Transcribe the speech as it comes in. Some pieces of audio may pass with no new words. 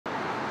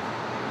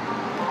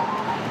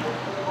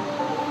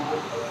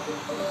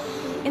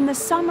in the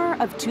summer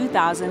of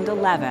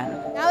 2011.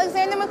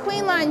 Alexander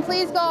McQueen line,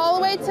 please go all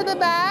the way to the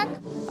back.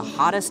 The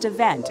hottest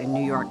event in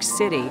New York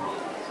City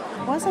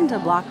wasn't a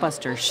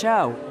blockbuster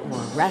show or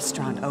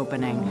restaurant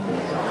opening,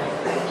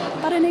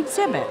 but an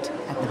exhibit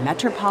at the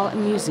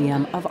Metropolitan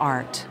Museum of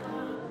Art.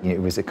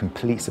 It was a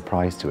complete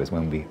surprise to us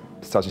when we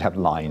started to have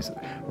lines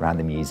around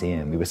the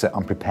museum. We were so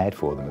unprepared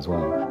for them as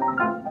well.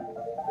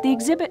 The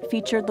exhibit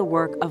featured the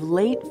work of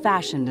late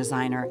fashion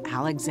designer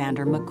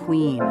Alexander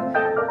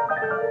McQueen.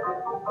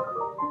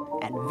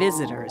 And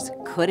visitors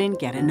couldn't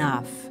get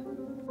enough.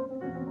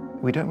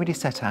 We don't really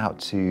set out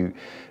to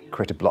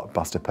create a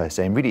blockbuster per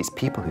se, and really it's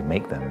people who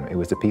make them. It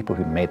was the people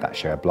who made that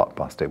show a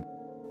blockbuster.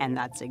 And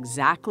that's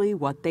exactly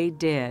what they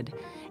did.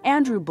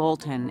 Andrew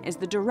Bolton is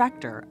the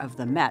director of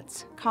the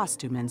Met's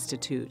Costume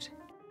Institute.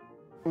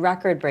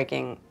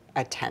 Record-breaking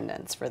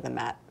attendance for the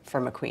Met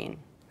for McQueen.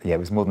 Yeah, it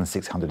was more than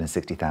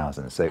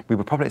 660,000. So we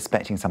were probably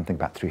expecting something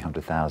about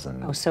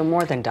 300,000. Oh, so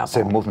more than double.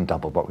 So more than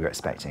double what we were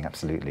expecting,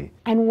 absolutely.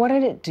 And what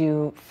did it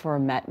do for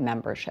Met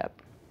membership?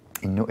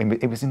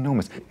 It was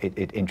enormous.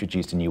 It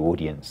introduced a new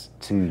audience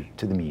to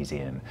the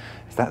museum.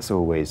 So that's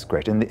always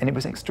great, and it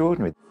was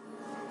extraordinary.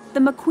 The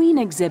McQueen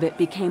exhibit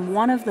became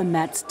one of the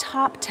Met's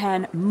top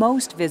 10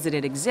 most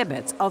visited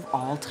exhibits of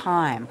all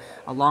time,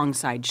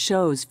 alongside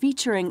shows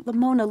featuring the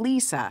Mona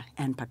Lisa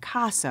and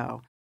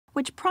Picasso,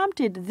 which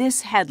prompted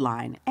this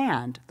headline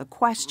and the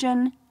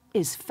question,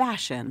 is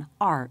fashion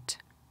art?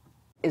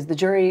 Is the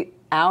jury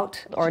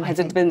out, or has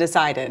it been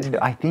decided?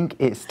 I think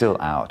it's still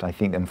out. I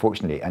think,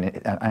 unfortunately,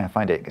 and I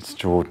find it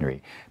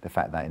extraordinary, the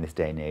fact that in this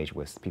day and age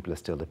where people are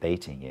still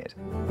debating it.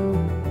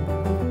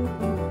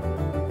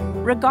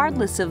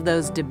 Regardless of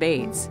those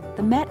debates,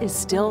 the Met is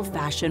still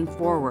fashion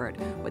forward,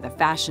 with a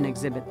fashion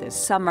exhibit this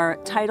summer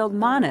titled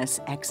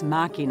Manus Ex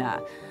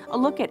Machina, a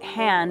look at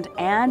hand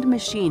and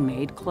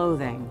machine-made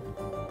clothing.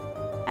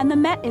 And the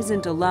Met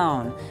isn't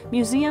alone.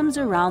 Museums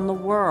around the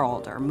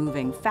world are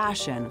moving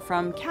fashion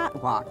from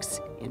catwalks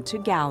into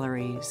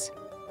galleries.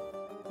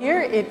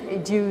 Here,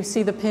 do you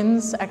see the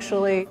pins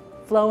actually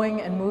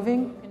flowing and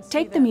moving?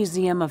 Take the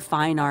Museum of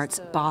Fine Arts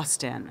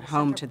Boston,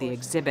 home to the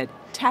exhibit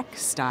Tech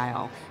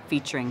Style,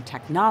 featuring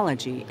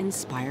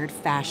technology-inspired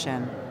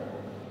fashion.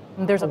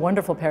 There's a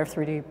wonderful pair of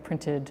 3D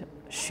printed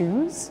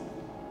shoes.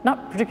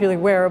 Not particularly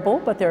wearable,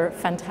 but they're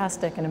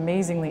fantastic and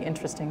amazingly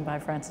interesting by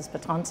Francis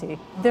Batanti.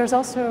 There's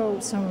also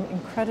some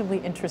incredibly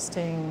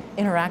interesting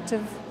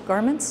interactive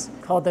garments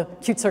called the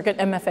Cute Circuit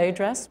MFA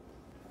dress.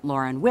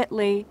 Lauren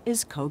Whitley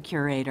is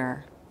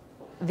co-curator.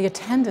 The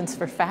attendance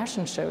for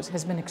fashion shows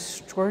has been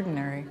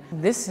extraordinary.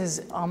 This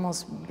has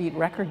almost beat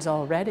records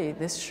already,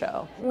 this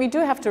show. We do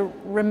have to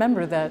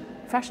remember that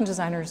fashion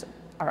designers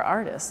are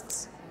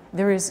artists.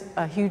 There is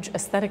a huge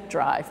aesthetic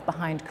drive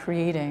behind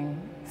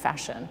creating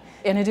fashion.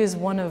 And it is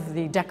one of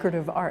the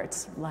decorative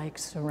arts, like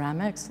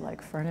ceramics,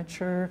 like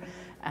furniture,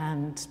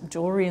 and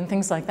jewelry and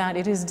things like that.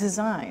 It is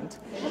designed.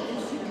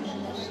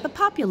 The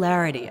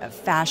popularity of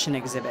fashion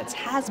exhibits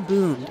has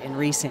boomed in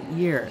recent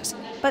years,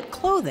 but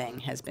clothing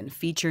has been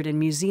featured in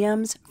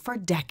museums for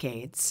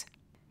decades.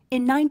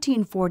 In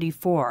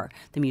 1944,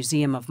 the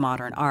Museum of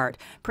Modern Art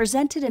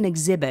presented an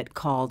exhibit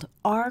called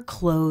Are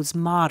Clothes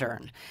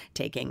Modern,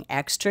 taking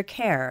extra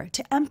care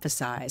to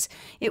emphasize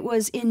it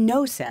was in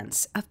no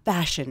sense a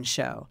fashion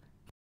show.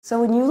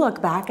 So when you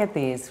look back at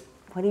these,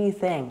 what do you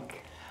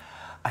think?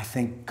 I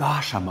think,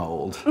 gosh, I'm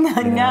old.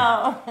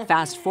 No.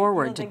 Fast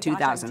forward to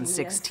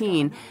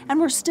 2016, and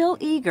we're still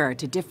eager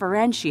to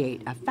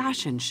differentiate a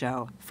fashion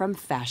show from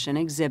fashion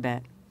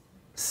exhibit.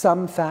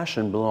 Some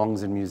fashion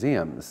belongs in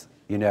museums,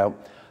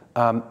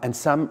 and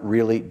some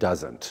really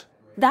doesn't.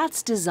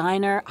 That's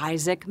designer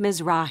Isaac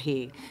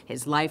Mizrahi.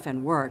 His life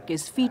and work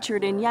is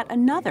featured in yet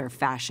another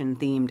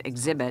fashion-themed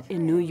exhibit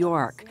in New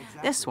York,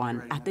 this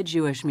one at the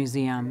Jewish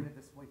Museum.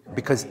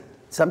 Because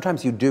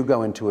sometimes you do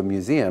go into a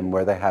museum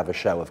where they have a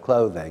show of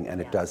clothing, and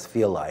it does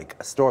feel like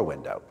a store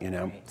window,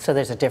 So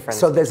there's a difference.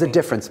 So there's a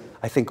difference.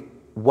 I think,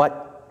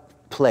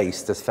 what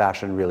place does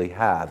fashion really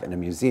have in a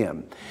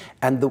museum?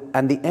 And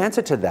the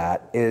answer to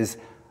that is,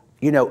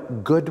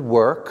 good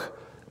work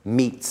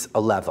meets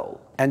a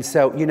level. And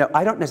so,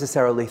 I don't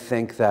necessarily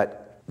think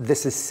that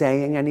this is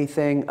saying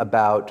anything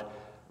about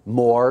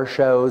more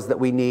shows that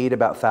we need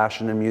about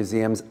fashion in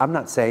museums. I'm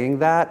not saying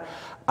that.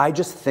 I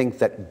just think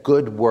that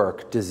good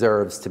work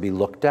deserves to be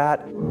looked at.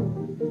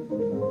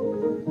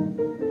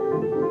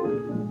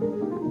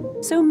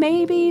 So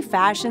maybe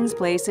fashion's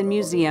place in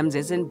museums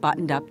isn't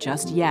buttoned up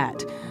just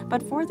yet,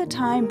 but for the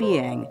time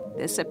being,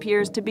 this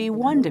appears to be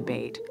one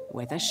debate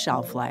with a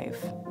shelf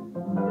life.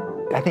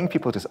 I think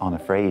people just aren't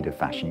afraid of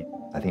fashion.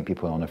 I think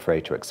people aren't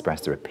afraid to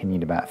express their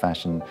opinion about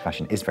fashion.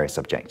 Fashion is very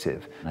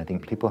subjective, and I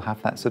think people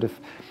have that sort of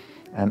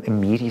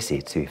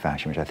immediacy to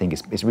fashion, which I think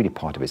is really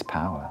part of its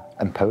power,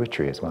 and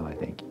poetry as well, I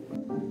think.